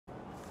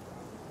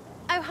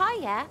Oh,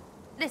 hi, yeah.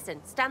 Listen,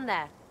 stand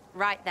there.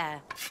 Right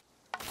there.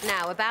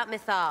 Now, about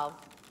Mythal.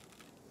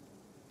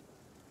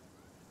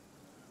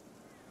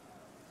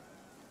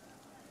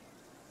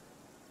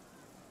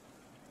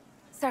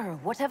 Sera,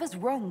 whatever's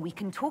wrong, we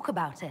can talk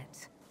about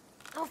it.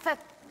 Oh,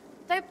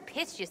 don't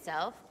piss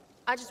yourself.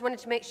 I just wanted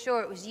to make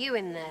sure it was you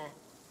in there.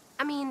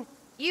 I mean,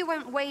 you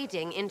went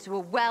wading into a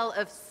well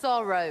of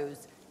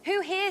sorrows.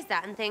 Who hears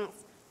that and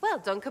thinks, well,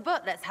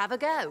 Dunkerbutt, let's have a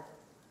go?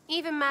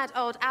 Even mad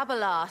old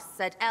Abelas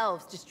said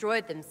elves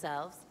destroyed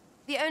themselves.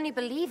 The only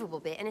believable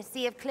bit in a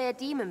sea of clear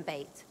demon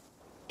bait.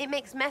 It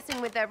makes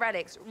messing with their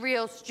relics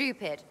real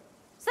stupid.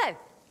 So,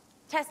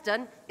 test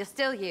done, you're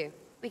still you.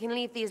 We can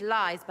leave these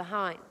lies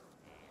behind.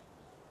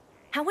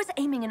 How is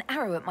aiming an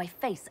arrow at my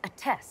face a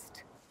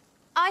test?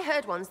 I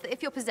heard once that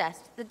if you're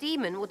possessed, the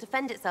demon will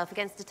defend itself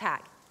against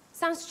attack.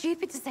 Sounds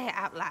stupid to say it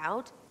out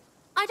loud.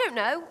 I don't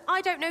know.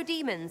 I don't know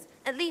demons.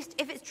 At least,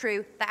 if it's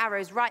true, the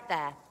arrow's right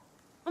there.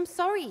 I'm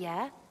sorry,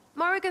 yeah?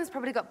 Morrigan's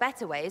probably got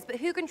better ways, but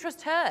who can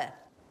trust her?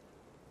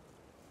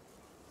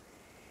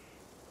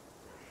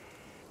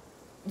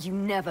 You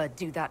never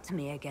do that to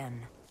me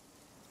again.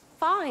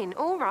 Fine,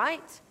 all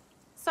right.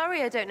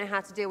 Sorry I don't know how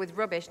to deal with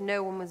rubbish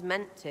no one was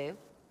meant to.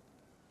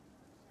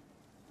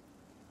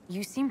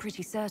 You seem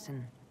pretty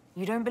certain.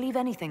 You don't believe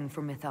anything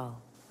from Mythal.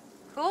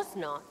 Of course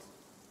not.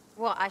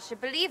 What, I should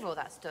believe all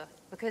that stuff?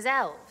 Because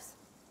elves?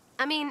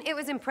 I mean, it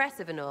was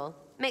impressive and all.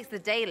 Makes the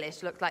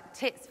Dalish look like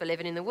tits for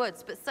living in the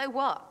woods, but so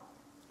what?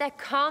 There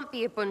can't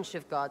be a bunch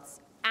of gods,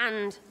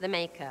 and the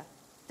Maker.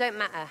 Don't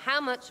matter how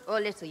much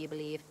or little you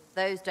believe,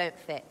 those don't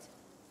fit.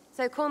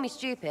 So call me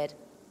stupid,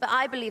 but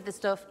I believe the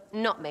stuff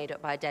not made up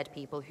by dead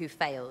people who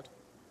failed.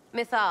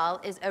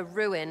 Mythal is a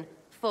ruin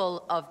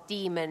full of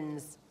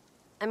demons.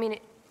 I mean,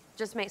 it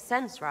just makes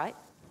sense, right?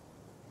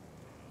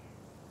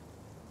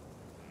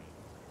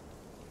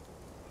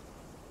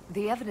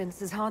 The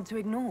evidence is hard to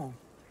ignore.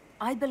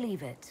 I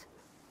believe it.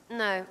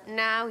 No,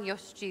 now you're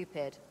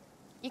stupid.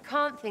 You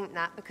can't think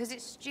that because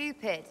it's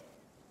stupid.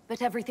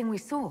 But everything we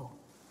saw...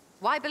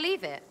 Why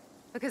believe it?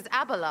 Because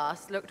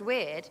Abelas looked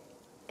weird?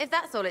 If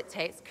that's all it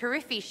takes,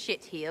 Cariffi's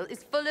shitheel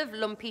is full of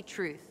lumpy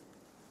truth.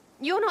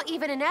 You're not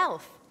even an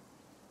elf.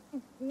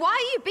 Why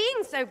are you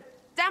being so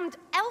damned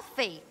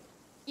elfy?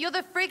 You're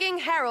the frigging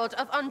herald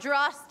of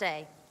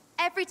Andraste.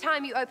 Every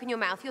time you open your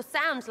mouth, you'll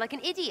sound like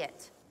an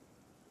idiot.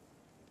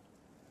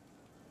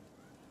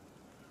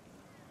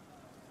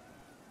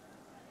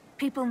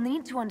 People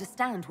need to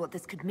understand what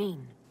this could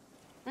mean.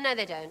 No,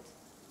 they don't.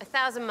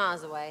 1,000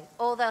 miles away,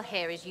 all they'll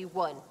hear is you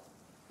won.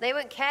 They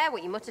won't care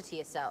what you mutter to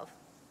yourself.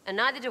 And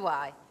neither do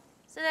I.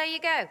 So there you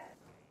go.